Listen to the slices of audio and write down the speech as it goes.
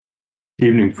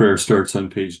Evening prayer starts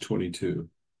on page 22.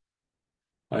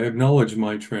 I acknowledge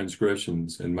my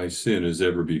transgressions, and my sin is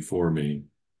ever before me.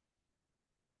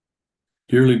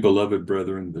 Dearly beloved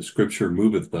brethren, the Scripture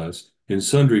moveth us in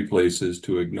sundry places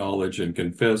to acknowledge and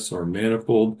confess our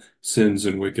manifold sins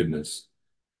and wickedness,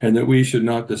 and that we should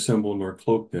not dissemble nor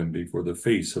cloak them before the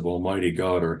face of Almighty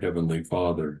God our Heavenly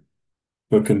Father,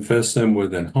 but confess them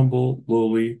with an humble,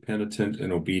 lowly, penitent,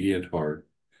 and obedient heart,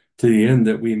 to the end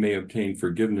that we may obtain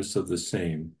forgiveness of the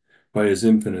same by his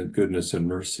infinite goodness and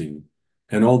mercy.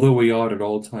 And although we ought at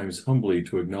all times humbly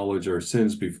to acknowledge our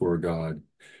sins before God,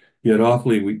 yet ought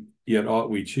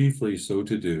we chiefly so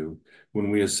to do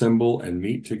when we assemble and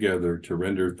meet together to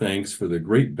render thanks for the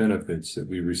great benefits that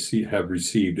we have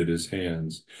received at his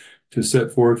hands, to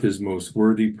set forth his most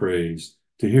worthy praise,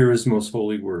 to hear his most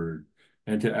holy word,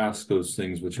 and to ask those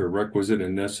things which are requisite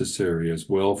and necessary as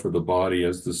well for the body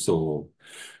as the soul.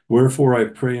 Wherefore I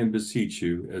pray and beseech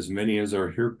you, as many as are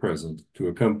here present, to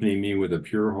accompany me with a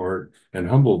pure heart and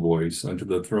humble voice unto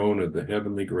the throne of the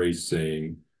heavenly grace,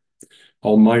 saying,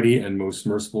 Almighty and most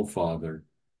merciful Father,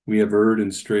 we have erred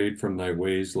and strayed from thy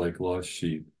ways like lost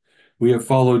sheep. We have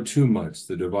followed too much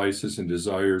the devices and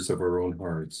desires of our own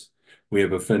hearts. We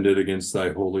have offended against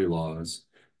thy holy laws.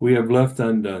 We have left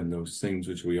undone those things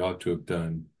which we ought to have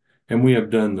done, and we have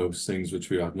done those things which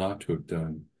we ought not to have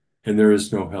done, and there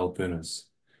is no help in us.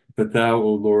 But thou,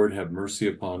 O Lord, have mercy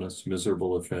upon us,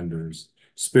 miserable offenders.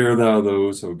 Spare thou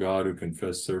those, O God, who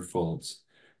confess their faults.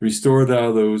 Restore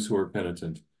thou those who are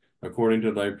penitent, according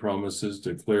to thy promises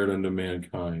declared unto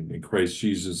mankind in Christ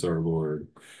Jesus our Lord.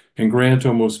 And grant,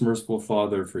 O most merciful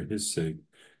Father, for his sake,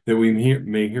 that we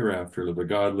may hereafter live a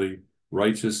godly,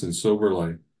 righteous, and sober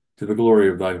life, to the glory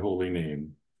of thy holy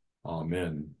name.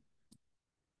 Amen.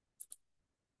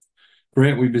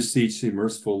 Grant, we beseech thee,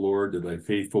 merciful Lord, to thy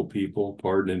faithful people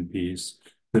pardon and peace,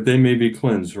 that they may be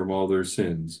cleansed from all their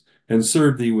sins, and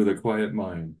serve thee with a quiet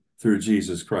mind, through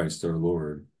Jesus Christ our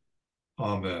Lord.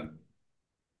 Amen.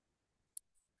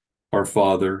 Our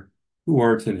Father, who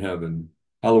art in heaven,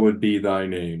 hallowed be thy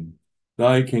name.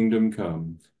 Thy kingdom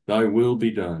come, thy will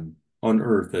be done, on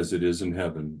earth as it is in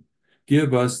heaven.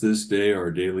 Give us this day our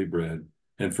daily bread,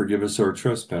 and forgive us our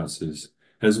trespasses,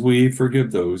 as we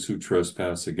forgive those who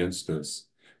trespass against us.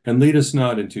 And lead us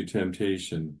not into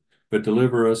temptation, but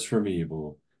deliver us from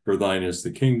evil. For thine is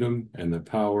the kingdom, and the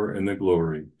power, and the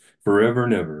glory, forever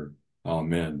and ever.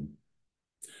 Amen.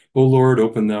 O Lord,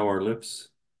 open thou our lips.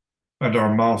 And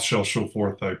our mouth shall show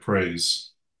forth thy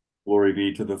praise, Glory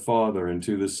be to the Father, and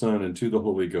to the Son, and to the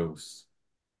Holy Ghost.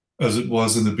 as it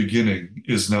was in the beginning,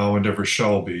 is now, and ever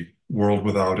shall be, world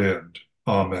without end.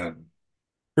 Amen.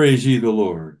 Praise ye the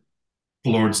Lord.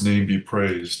 The Lord's name be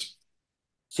praised.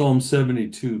 Psalm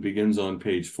 72 begins on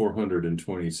page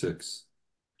 426.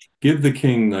 Give the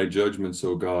king thy judgments,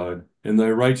 O God, and thy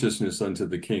righteousness unto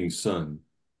the king's son.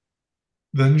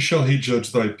 Then shall he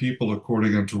judge thy people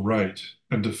according unto right,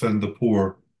 and defend the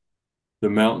poor. The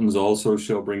mountains also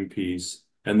shall bring peace,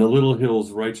 and the little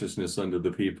hills righteousness unto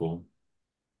the people.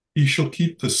 He shall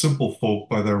keep the simple folk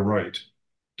by their right,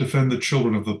 defend the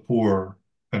children of the poor,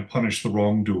 and punish the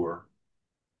wrongdoer.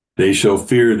 They shall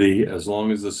fear thee as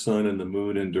long as the sun and the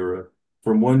moon endureth,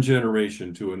 from one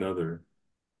generation to another.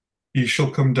 He shall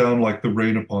come down like the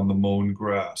rain upon the mown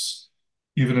grass,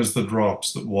 even as the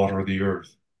drops that water the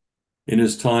earth. In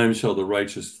his time shall the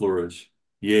righteous flourish,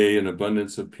 yea, in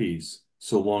abundance of peace,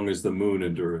 so long as the moon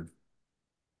endureth.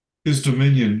 His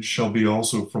dominion shall be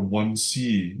also from one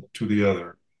sea to the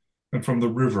other, and from the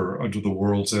river unto the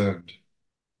world's end.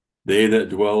 They that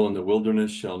dwell in the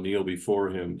wilderness shall kneel before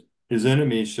him. His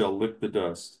enemies shall lick the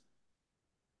dust.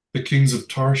 The kings of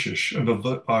Tarshish and of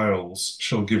the isles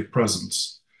shall give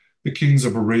presents. The kings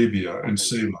of Arabia and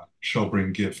Seba shall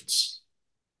bring gifts.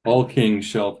 All kings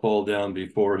shall fall down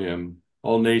before him.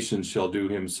 All nations shall do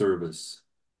him service.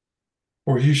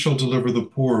 For he shall deliver the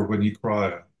poor when he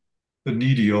crieth, the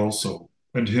needy also,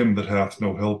 and him that hath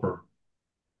no helper.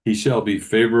 He shall be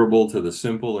favorable to the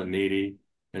simple and needy,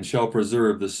 and shall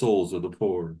preserve the souls of the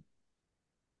poor.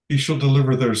 He shall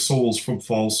deliver their souls from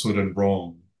falsehood and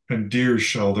wrong, and dear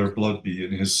shall their blood be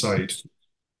in his sight.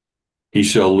 He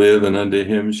shall live, and unto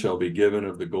him shall be given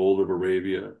of the gold of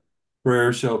Arabia.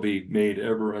 Prayer shall be made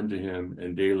ever unto him,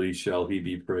 and daily shall he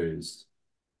be praised.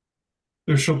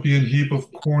 There shall be an heap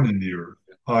of corn in the earth,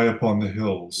 high upon the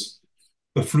hills.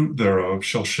 The fruit thereof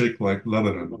shall shake like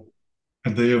Lebanon,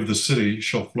 and they of the city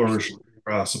shall flourish like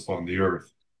grass upon the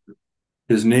earth.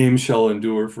 His name shall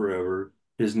endure forever.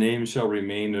 His name shall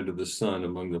remain under the sun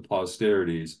among the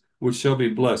posterities, which shall be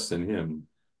blessed in him,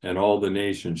 and all the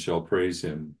nations shall praise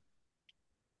him.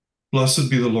 Blessed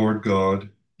be the Lord God,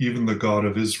 even the God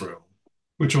of Israel,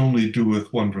 which only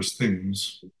doeth wondrous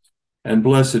things. And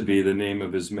blessed be the name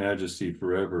of his majesty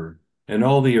forever, and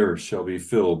all the earth shall be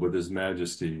filled with his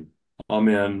majesty.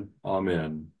 Amen.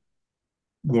 Amen.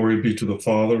 Glory be to the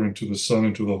Father, and to the Son,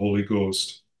 and to the Holy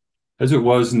Ghost. As it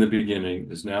was in the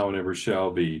beginning, is now, and ever shall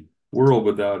be, world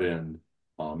without end.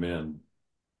 Amen.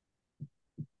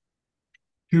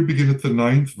 Here beginneth the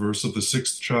 9th verse of the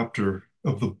 6th chapter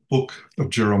of the book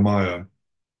of Jeremiah.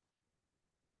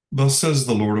 Thus says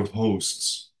the Lord of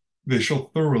hosts, they shall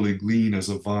thoroughly glean as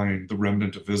a vine the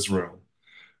remnant of Israel.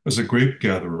 As a grape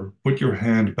gatherer, put your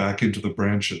hand back into the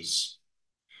branches.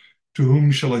 To whom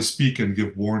shall I speak and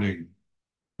give warning,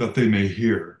 that they may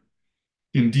hear?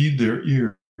 Indeed, their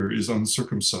ear is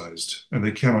uncircumcised, and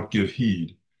they cannot give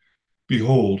heed.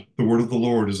 Behold, the word of the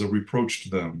Lord is a reproach to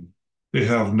them. They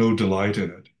have no delight in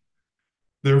it.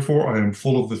 Therefore I am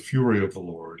full of the fury of the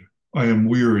Lord. I am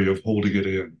weary of holding it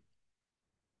in.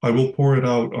 I will pour it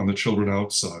out on the children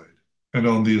outside, and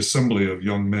on the assembly of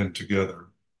young men together.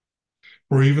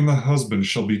 For even the husband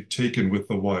shall be taken with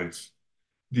the wife,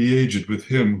 the aged with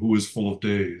him who is full of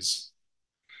days.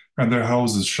 And their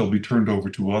houses shall be turned over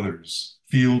to others,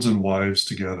 fields and wives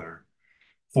together.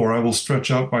 For I will stretch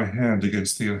out my hand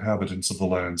against the inhabitants of the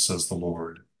land, says the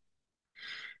Lord.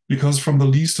 Because from the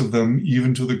least of them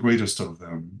even to the greatest of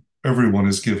them, everyone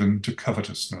is given to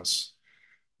covetousness.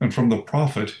 And from the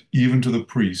prophet even to the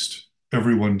priest,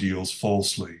 everyone deals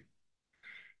falsely.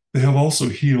 They have also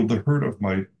healed the hurt of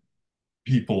my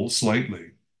people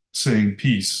slightly, saying,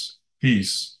 Peace,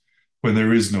 peace, when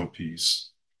there is no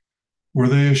peace. Were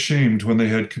they ashamed when they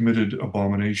had committed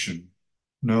abomination?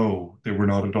 No, they were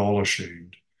not at all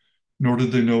ashamed, nor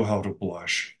did they know how to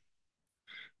blush.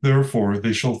 Therefore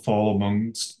they shall fall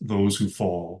amongst those who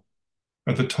fall.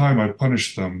 At the time I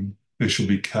punish them, they shall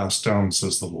be cast down,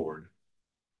 says the Lord.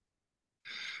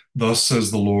 Thus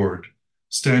says the Lord,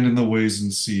 stand in the ways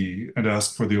and see, and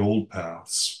ask for the old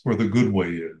paths, where the good way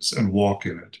is, and walk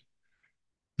in it.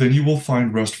 Then you will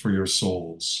find rest for your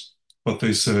souls. But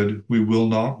they said, we will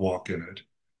not walk in it.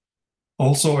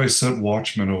 Also I set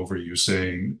watchmen over you,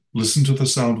 saying, listen to the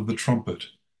sound of the trumpet.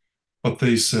 But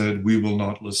they said, we will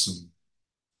not listen.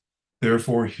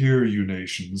 Therefore hear, you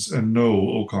nations, and know,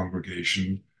 O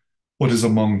congregation, what is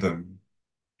among them.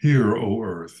 Hear, O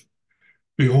earth.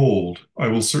 Behold, I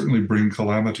will certainly bring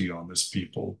calamity on this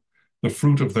people, the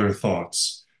fruit of their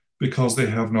thoughts, because they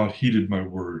have not heeded my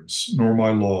words, nor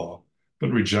my law, but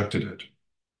rejected it.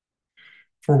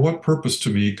 For what purpose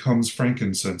to me comes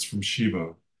frankincense from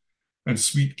Sheba, and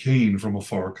sweet cane from a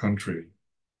far country?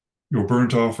 Your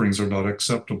burnt offerings are not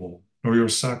acceptable, nor your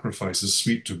sacrifices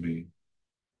sweet to me.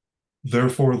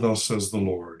 Therefore thus says the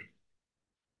Lord,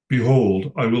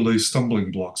 behold, I will lay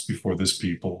stumbling blocks before this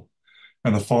people,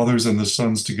 and the fathers and the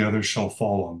sons together shall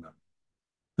fall on them.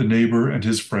 The neighbor and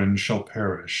his friend shall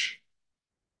perish.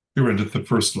 Here endeth the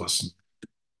first lesson.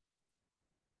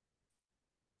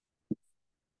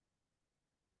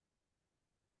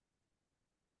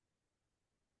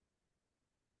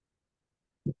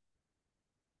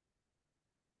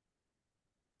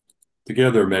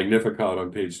 Together, Magnificat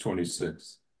on page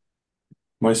 26.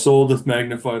 My soul doth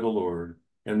magnify the Lord,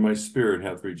 and my spirit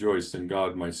hath rejoiced in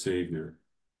God my Saviour.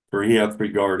 For he hath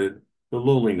regarded the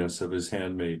lowliness of his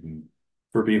handmaiden.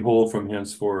 For behold, from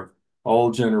henceforth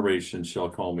all generations shall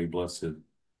call me blessed.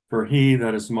 For he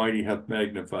that is mighty hath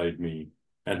magnified me,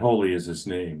 and holy is his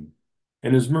name.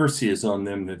 And his mercy is on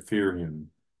them that fear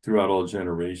him throughout all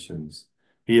generations.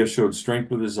 He hath showed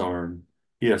strength with his arm.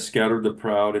 He hath scattered the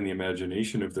proud in the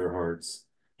imagination of their hearts.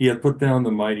 He hath put down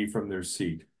the mighty from their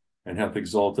seat, and hath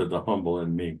exalted the humble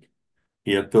and meek.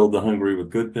 He hath filled the hungry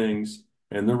with good things,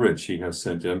 and the rich he hath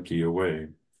sent empty away.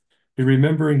 He,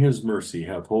 remembering his mercy,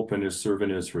 hath hope in his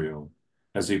servant Israel,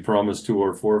 as he promised to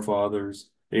our forefathers,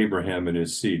 Abraham and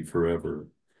his seed forever.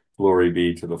 Glory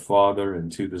be to the Father,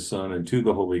 and to the Son, and to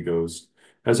the Holy Ghost,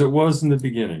 as it was in the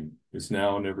beginning, is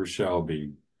now, and ever shall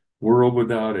be, world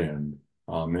without end.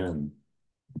 Amen.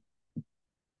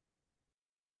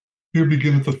 Here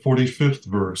beginneth the 45th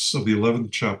verse of the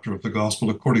 11th chapter of the Gospel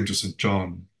according to St.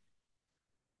 John.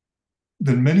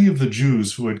 Then many of the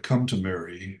Jews who had come to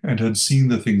Mary and had seen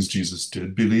the things Jesus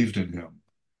did believed in him.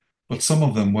 But some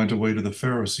of them went away to the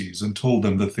Pharisees and told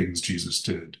them the things Jesus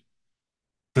did.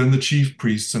 Then the chief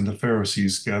priests and the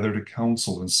Pharisees gathered a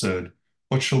council and said,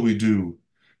 what shall we do?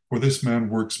 For this man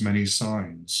works many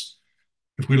signs.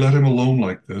 If we let him alone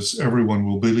like this, everyone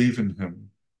will believe in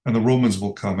him, and the Romans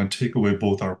will come and take away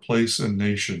both our place and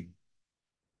nation.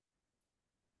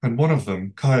 And one of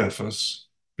them, Caiaphas,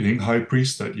 being high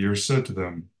priest that year, said to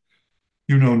them,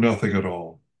 you know nothing at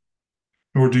all,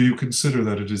 nor do you consider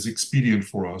that it is expedient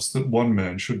for us that one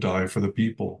man should die for the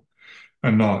people,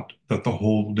 and not that the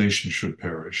whole nation should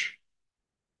perish.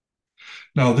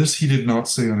 Now, this he did not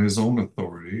say on his own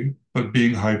authority, but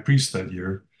being high priest that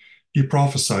year, he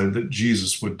prophesied that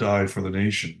Jesus would die for the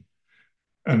nation,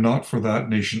 and not for that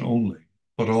nation only,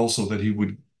 but also that he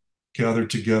would gather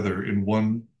together in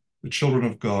one the children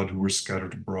of God who were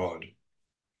scattered abroad.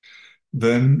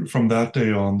 Then, from that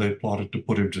day on, they plotted to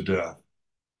put him to death.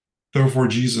 Therefore,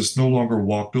 Jesus no longer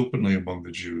walked openly among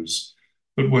the Jews,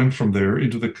 but went from there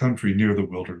into the country near the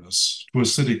wilderness, to a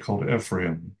city called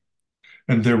Ephraim,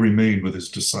 and there remained with his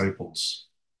disciples.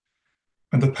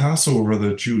 And the Passover of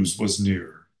the Jews was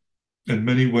near, and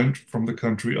many went from the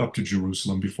country up to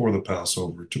Jerusalem before the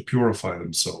Passover to purify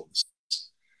themselves.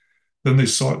 Then they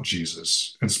sought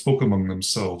Jesus and spoke among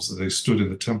themselves as they stood in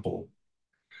the temple.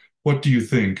 What do you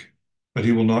think, that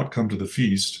he will not come to the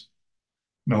feast?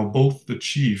 Now both the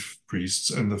chief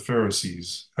priests and the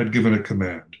Pharisees had given a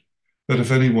command that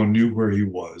if anyone knew where he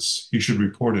was, he should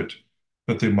report it,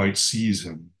 that they might seize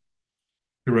him.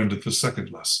 Here endeth the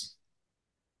second lesson.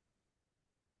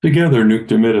 Together, Nunc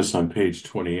Dimittis on page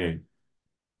 28.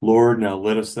 Lord, now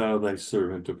lettest thou thy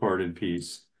servant depart in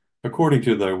peace, according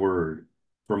to thy word.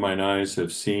 For mine eyes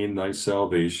have seen thy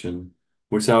salvation,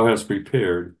 which thou hast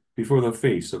prepared before the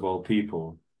face of all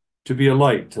people, to be a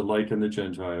light to lighten the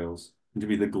Gentiles, and to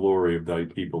be the glory of thy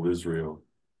people Israel.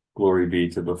 Glory be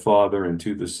to the Father, and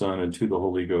to the Son, and to the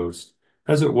Holy Ghost,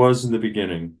 as it was in the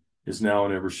beginning, is now,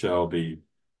 and ever shall be,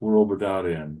 world without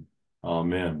end.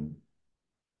 Amen.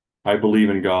 I believe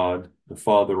in God, the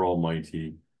Father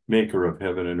Almighty, maker of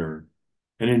heaven and earth,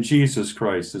 and in Jesus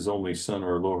Christ, his only Son,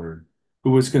 our Lord,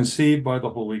 who was conceived by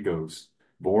the Holy Ghost,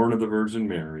 born of the Virgin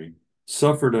Mary,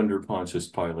 suffered under Pontius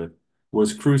Pilate,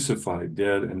 was crucified,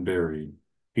 dead, and buried.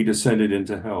 He descended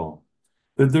into hell.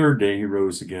 The third day he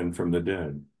rose again from the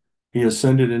dead. He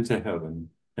ascended into heaven,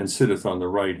 and sitteth on the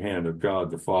right hand of God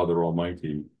the Father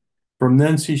Almighty. From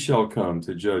thence he shall come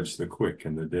to judge the quick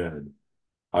and the dead.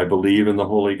 I believe in the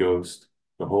Holy Ghost,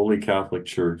 the Holy Catholic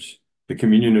Church, the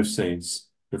communion of saints,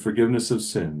 the forgiveness of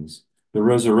sins, the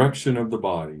resurrection of the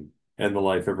body, and the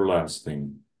life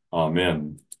everlasting.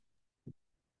 Amen.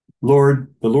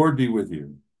 Lord, the Lord be with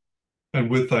you. And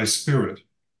with thy spirit.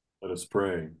 Let us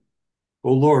pray.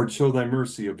 O Lord, show thy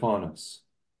mercy upon us.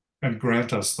 And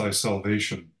grant us thy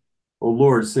salvation. O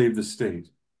Lord, save the state.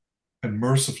 And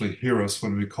mercifully hear us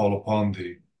when we call upon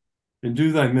thee.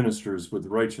 Endue thy ministers with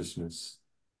righteousness.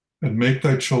 And make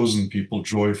thy chosen people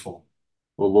joyful.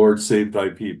 O Lord, save thy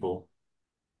people.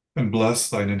 And bless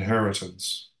thine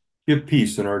inheritance. Give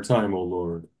peace in our time, O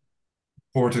Lord.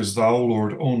 For it is thou,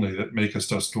 Lord, only that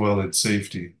makest us dwell in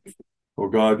safety. O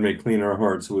God, make clean our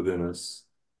hearts within us.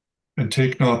 And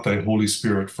take not thy Holy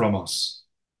Spirit from us.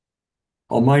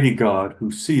 Almighty God,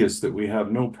 who seest that we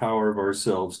have no power of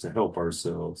ourselves to help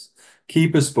ourselves,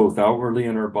 keep us both outwardly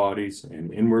in our bodies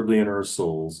and inwardly in our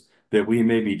souls, that we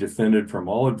may be defended from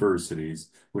all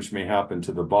adversities which may happen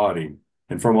to the body,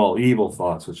 and from all evil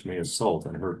thoughts which may assault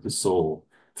and hurt the soul,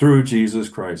 through Jesus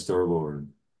Christ our Lord.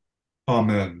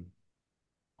 Amen.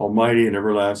 Almighty and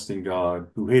everlasting God,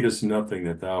 who hatest nothing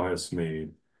that thou hast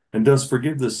made, and dost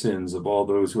forgive the sins of all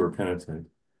those who are penitent,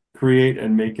 create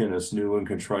and make in us new and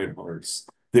contrite hearts,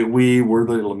 that we,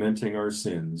 worthily lamenting our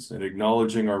sins and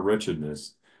acknowledging our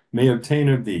wretchedness, may obtain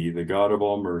of thee, the God of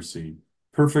all mercy,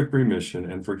 perfect remission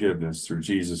and forgiveness through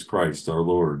Jesus Christ our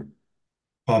Lord.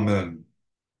 Amen.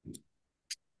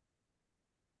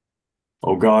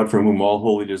 O God, from whom all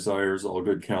holy desires, all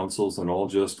good counsels, and all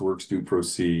just works do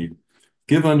proceed,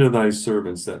 give unto thy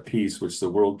servants that peace which the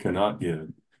world cannot give,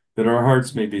 that our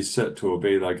hearts may be set to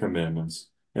obey thy commandments,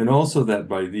 and also that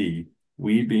by thee,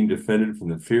 we, being defended from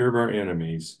the fear of our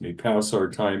enemies, may pass our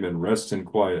time in rest and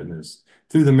quietness,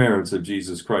 through the merits of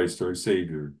Jesus Christ our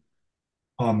Savior.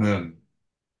 Amen.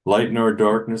 Lighten our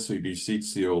darkness, we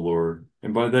beseech thee, O Lord,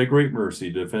 and by thy great mercy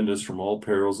defend us from all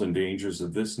perils and dangers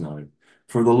of this night,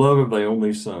 for the love of thy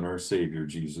only Son, our Savior,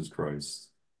 Jesus Christ.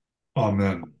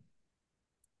 Amen.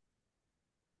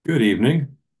 Good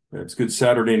evening. It's good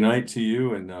Saturday night to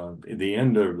you, and at the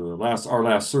end of our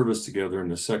last service together in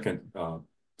the second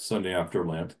Sunday after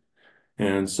Lent.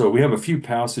 And so we have a few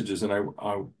passages, and I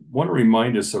want to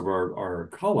remind us of our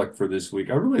collect for this week.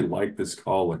 I really like this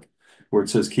collect where it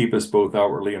says, keep us both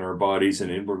outwardly in our bodies and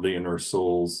inwardly in our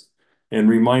souls, and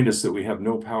remind us that we have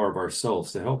no power of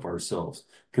ourselves to help ourselves.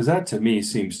 Because that to me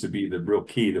seems to be the real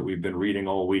key that we've been reading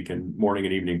all week in morning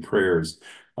and evening prayers.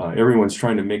 Everyone's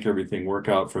trying to make everything work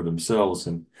out for themselves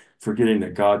and forgetting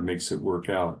that God makes it work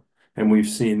out. And we've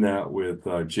seen that with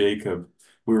Jacob.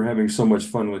 We were having so much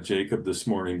fun with Jacob this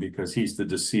morning because he's the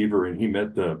deceiver, and he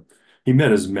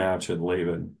met his match at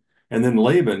Laban. And then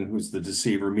Laban, who's the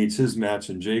deceiver, meets his match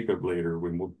in Jacob later.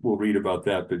 When we'll read about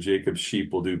that, but Jacob's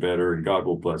sheep will do better and God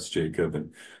will bless Jacob.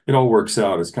 And it all works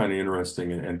out. It's kind of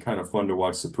interesting and kind of fun to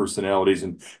watch the personalities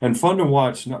and fun to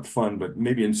watch, not fun, but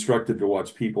maybe instructive to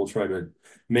watch people try to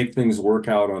make things work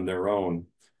out on their own.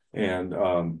 And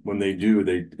when they do,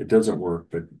 it doesn't work,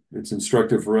 but it's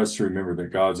instructive for us to remember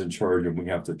that God's in charge and we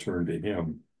have to turn to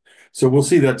him. So we'll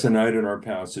see that tonight in our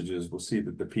passages. We'll see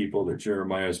that the people that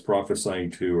Jeremiah is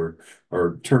prophesying to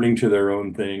are turning to their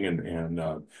own thing, and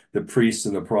the priests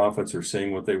and the prophets are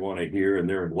saying what they want to hear, and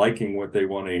they're liking what they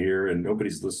want to hear, and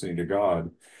nobody's listening to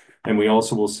God. And we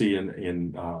also will see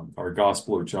in our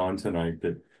Gospel of John tonight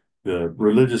that the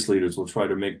religious leaders will try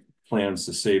to make plans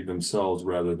to save themselves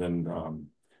rather than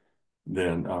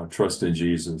trust in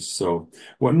Jesus. So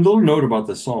one little note about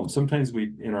the Psalms, sometimes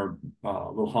we, in our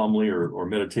little homily or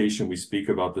meditation, we speak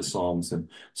about the Psalms, and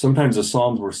sometimes the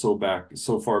Psalms were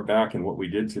so far back in what we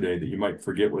did today that you might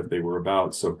forget what they were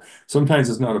about. So sometimes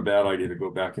it's not a bad idea to go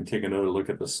back and take another look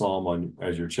at the Psalm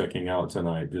as you're checking out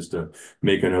tonight, just to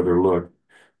make another look.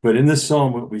 But in this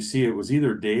Psalm, what we see, it was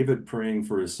either David praying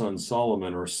for his son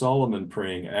Solomon or Solomon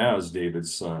praying as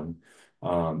David's son.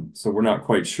 So we're not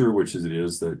quite sure which it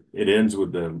is. That it ends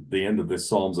with the end of the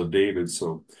Psalms of David.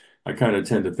 So I kind of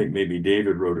tend to think maybe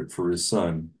David wrote it for his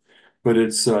son. But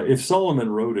it's if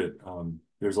Solomon wrote it,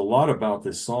 there's a lot about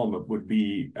this psalm that would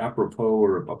be apropos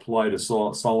or apply to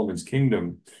Solomon's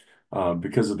kingdom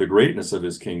because of the greatness of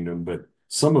his kingdom. But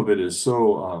some of it is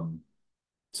so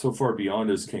far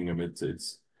beyond his kingdom.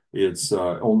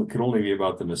 Could only be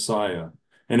about the Messiah.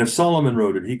 And if Solomon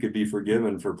wrote it, he could be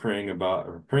forgiven for praying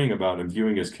about and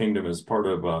viewing his kingdom as part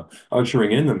of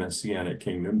ushering in the Messianic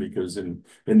kingdom, because in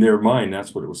their mind,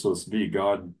 that's what it was supposed to be.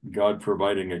 God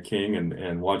providing a king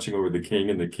and watching over the king,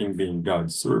 and the king being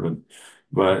God's servant.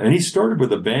 And he started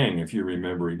with a bang, if you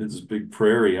remember. He did this big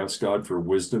prayer. He asked God for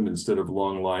wisdom instead of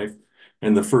long life.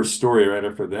 And the first story right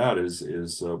after that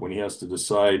is when he has to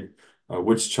decide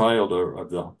which child of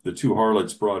the two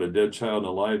harlots brought a dead child and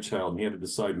a live child, and he had to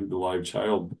decide who the live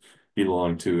child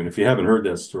belonged to. And if you haven't heard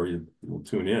that story, you'll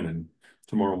tune in, and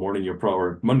tomorrow morning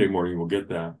or Monday morning, you'll get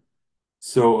that.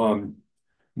 So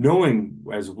knowing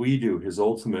as we do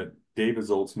David's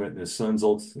ultimate and his son's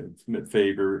ultimate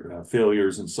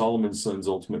failures, and Solomon's son's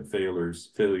ultimate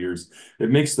failures, it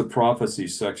makes the prophecy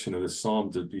section of the psalm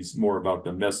to be more about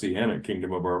the Messianic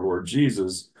kingdom of our Lord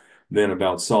Jesus than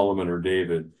about Solomon or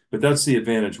David. But that's the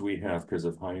advantage we have because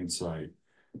of hindsight.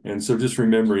 And so just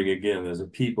remembering again, as a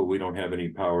people, we don't have any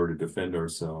power to defend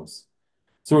ourselves.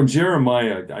 So in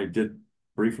Jeremiah, I did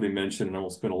briefly mention, and I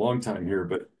won't spend a long time here,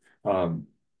 but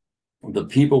the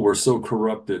people were so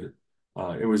corrupted.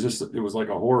 It was like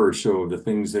a horror show of the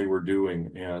things they were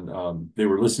doing. And they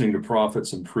were listening to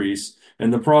prophets and priests,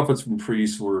 and the prophets and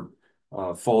priests were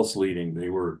false leading. They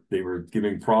were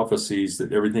giving prophecies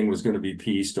that everything was going to be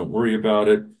peace. Don't worry about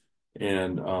it.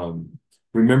 And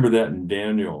remember that in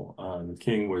Daniel, the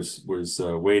king was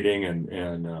waiting,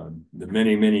 and the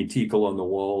many tekel on the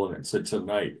wall, and it said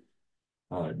tonight,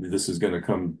 this is going to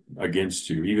come against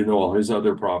you, even though all his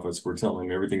other prophets were telling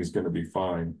him everything's going to be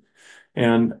fine.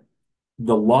 And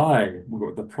the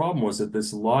problem was that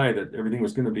this lie that everything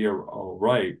was going to be all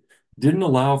right didn't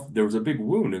allow, there was a big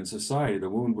wound in society. The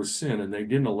wound was sin, and they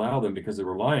didn't allow them because they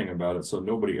were lying about it. So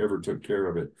nobody ever took care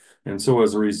of it. And so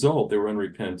as a result, they were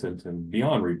unrepentant and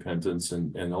beyond repentance,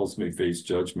 and ultimately faced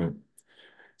judgment.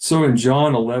 So in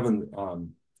John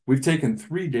 11, we've taken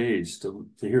 3 days to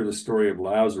hear the story of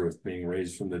Lazarus being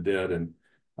raised from the dead. And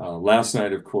last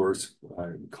night, of course,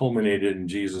 culminated in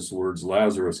Jesus' words,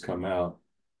 Lazarus, come out.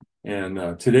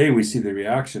 And today we see the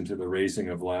reaction to the raising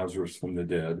of Lazarus from the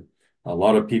dead. A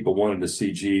lot of people wanted to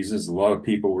see Jesus. A lot of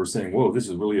people were saying, whoa, this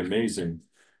is really amazing.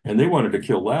 And they wanted to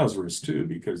kill Lazarus too,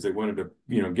 because they wanted to,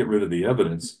 get rid of the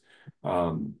evidence.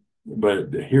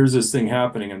 But here's this thing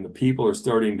happening, and the people are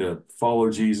starting to follow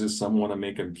Jesus. Some want to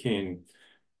make him king.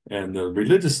 And the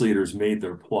religious leaders made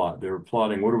their plot. They were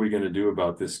plotting, what are we going to do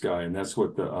about this guy? And that's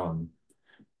what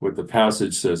the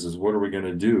passage says, is what are we going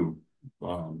to do?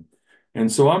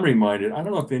 And so I'm reminded, I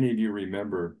don't know if any of you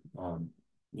remember,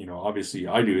 obviously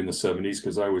I do in the 70s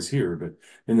because I was here, but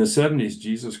in the 70s,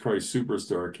 Jesus Christ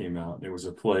Superstar came out. And it was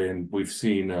a play, and we've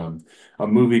seen a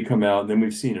movie come out, and then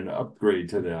we've seen an upgrade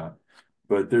to that.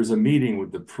 But there's a meeting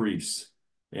with the priests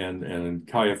and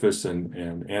Caiaphas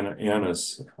and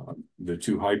Annas, the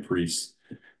two high priests.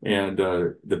 And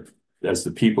as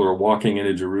the people are walking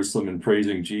into Jerusalem and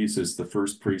praising Jesus, the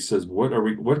first priest says,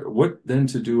 what then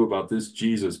to do about this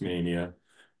Jesus mania?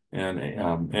 And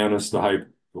Annas, the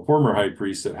former high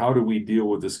priest, said, how do we deal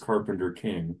with this carpenter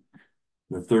king?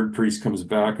 The third priest comes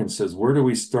back and says, where do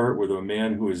we start with a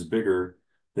man who is bigger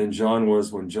than John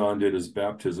was when John did his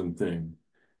baptism thing?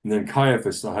 And then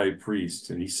Caiaphas, the high priest,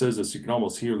 and he says this, you can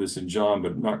almost hear this in John,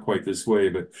 but not quite this way.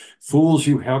 But fools,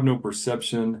 you have no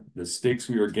perception. The stakes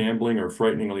we are gambling are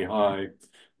frighteningly high.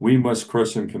 We must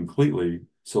crush him completely.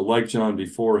 So like John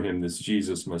before him, this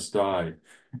Jesus must die.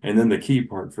 And then the key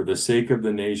part, for the sake of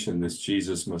the nation, this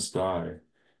Jesus must die.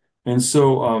 And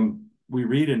so we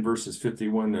read in verses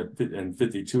 51 and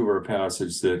 52 of our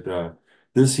passage that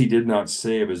this he did not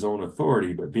say of his own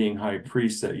authority, but being high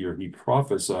priest that year, he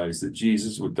prophesied that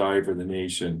Jesus would die for the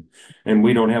nation. And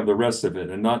we don't have the rest of it,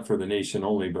 and not for the nation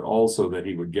only, but also that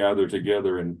he would gather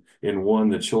together in one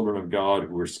the children of God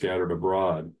who were scattered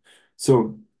abroad.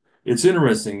 So it's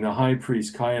interesting, the high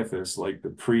priest Caiaphas, like the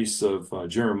priests of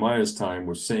Jeremiah's time,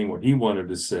 was saying what he wanted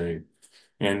to say.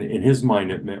 And in his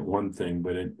mind, it meant one thing,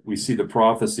 but we see the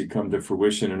prophecy come to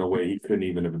fruition in a way he couldn't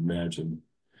even have imagined.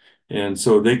 And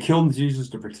so they killed Jesus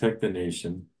to protect the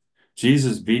nation.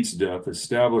 Jesus beats death,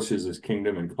 establishes his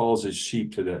kingdom, and calls his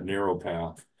sheep to that narrow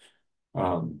path.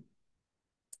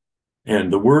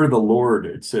 And the word of the Lord,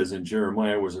 it says in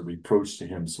Jeremiah, was a reproach to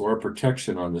him. So our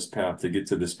protection on this path to get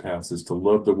to this path is to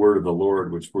love the word of the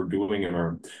Lord, which we're doing in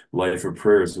our life of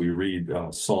prayer as we read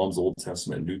Psalms, Old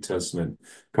Testament, New Testament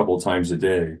a couple of times a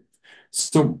day.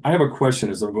 So I have a question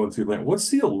as I'm going through Lent. What's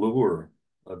the allure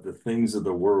of the things of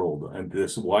the world and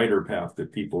this wider path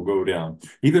that people go down?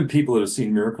 Even people that have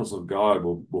seen miracles of God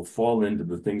will fall into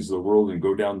the things of the world and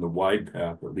go down the wide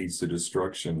path that leads to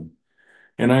destruction.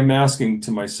 And I'm asking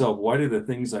to myself, why do the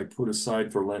things I put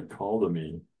aside for Lent call to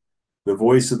me? The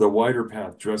voice of the wider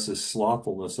path dresses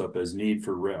slothfulness up as need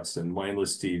for rest and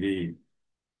mindless TV.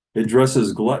 It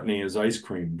dresses gluttony as ice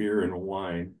cream, beer, and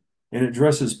wine. And it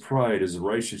dresses pride as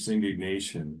righteous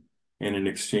indignation. And in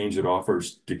exchange, it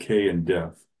offers decay and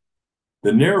death.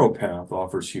 The narrow path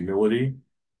offers humility,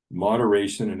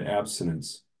 moderation, and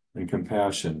abstinence, and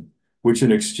compassion, which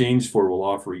in exchange for will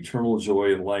offer eternal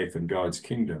joy and life in God's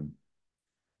kingdom.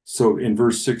 So in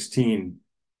verse 16,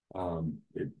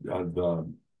 the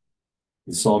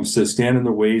psalm says, stand in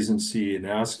the ways and see and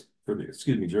ask for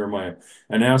Jeremiah,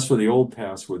 and ask for the old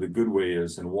paths where the good way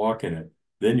is and walk in it.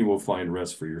 Then you will find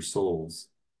rest for your souls.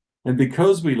 And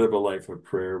because we live a life of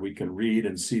prayer, we can read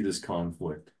and see this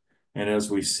conflict. And as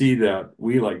we see that,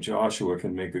 we, like Joshua,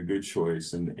 can make a good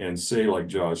choice and say, like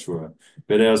Joshua,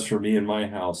 but as for me and my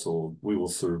household, we will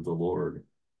serve the Lord.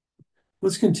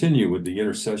 Let's continue with the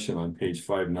intercession on page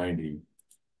 590.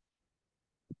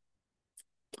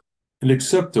 And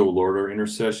accept, O Lord, our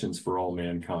intercessions for all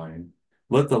mankind.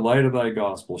 Let the light of thy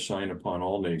gospel shine upon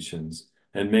all nations,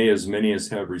 and may as many as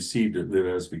have received it live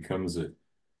as becomes it.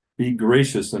 Be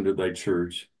gracious unto thy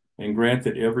church, and grant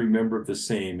that every member of the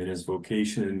same in his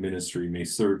vocation and ministry may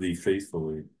serve thee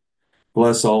faithfully.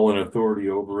 Bless all in authority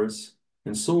over us,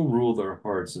 and so rule their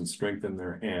hearts and strengthen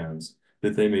their hands,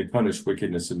 that they may punish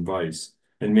wickedness and vice,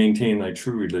 and maintain thy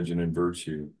true religion and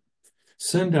virtue.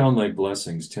 Send down thy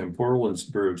blessings, temporal and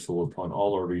spiritual, upon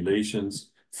all our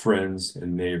relations, friends,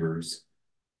 and neighbors.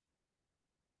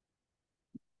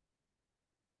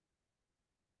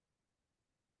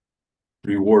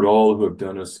 Reward all who have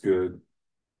done us good,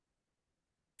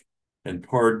 and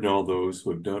pardon all those who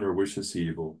have done or wish us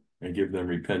evil, and give them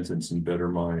repentance and better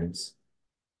minds.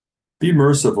 Be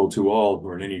merciful to all who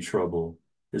are in any trouble,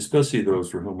 especially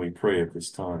those for whom we pray at this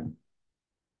time.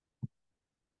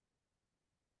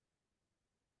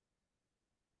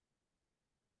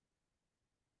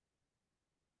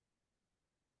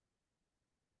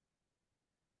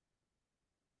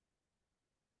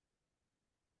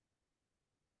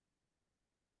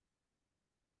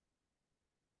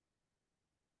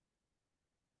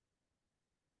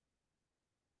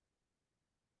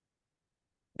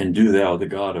 And do thou, the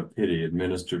God of pity,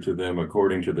 administer to them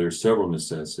according to their several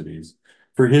necessities,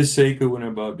 for his sake who went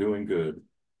about doing good,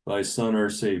 thy Son, our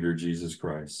Savior, Jesus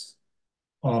Christ.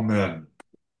 Amen.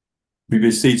 We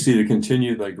beseech thee to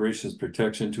continue thy gracious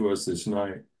protection to us this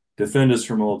night. Defend us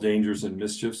from all dangers and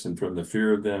mischiefs and from the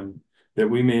fear of them,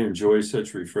 that we may enjoy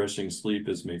such refreshing sleep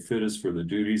as may fit us for the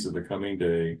duties of the coming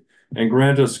day, and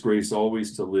grant us grace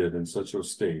always to live in such a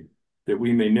state that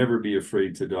we may never be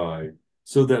afraid to die,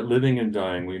 so that living and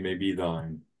dying we may be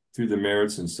thine, through the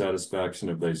merits and satisfaction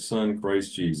of thy Son,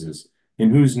 Christ Jesus, in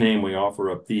whose name we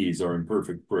offer up these our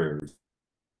imperfect prayers.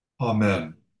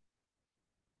 Amen.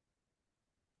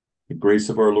 The grace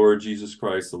of our Lord Jesus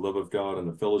Christ, the love of God, and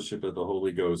the fellowship of the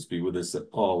Holy Ghost be with us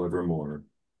all evermore.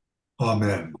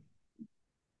 Amen.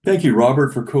 Thank you,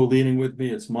 Robert, for co-leading with me.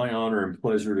 It's my honor and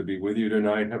pleasure to be with you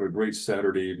tonight. Have a great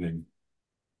Saturday evening.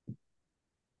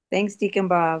 Thanks, Deacon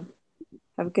Bob.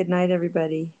 Have a good night,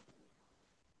 everybody.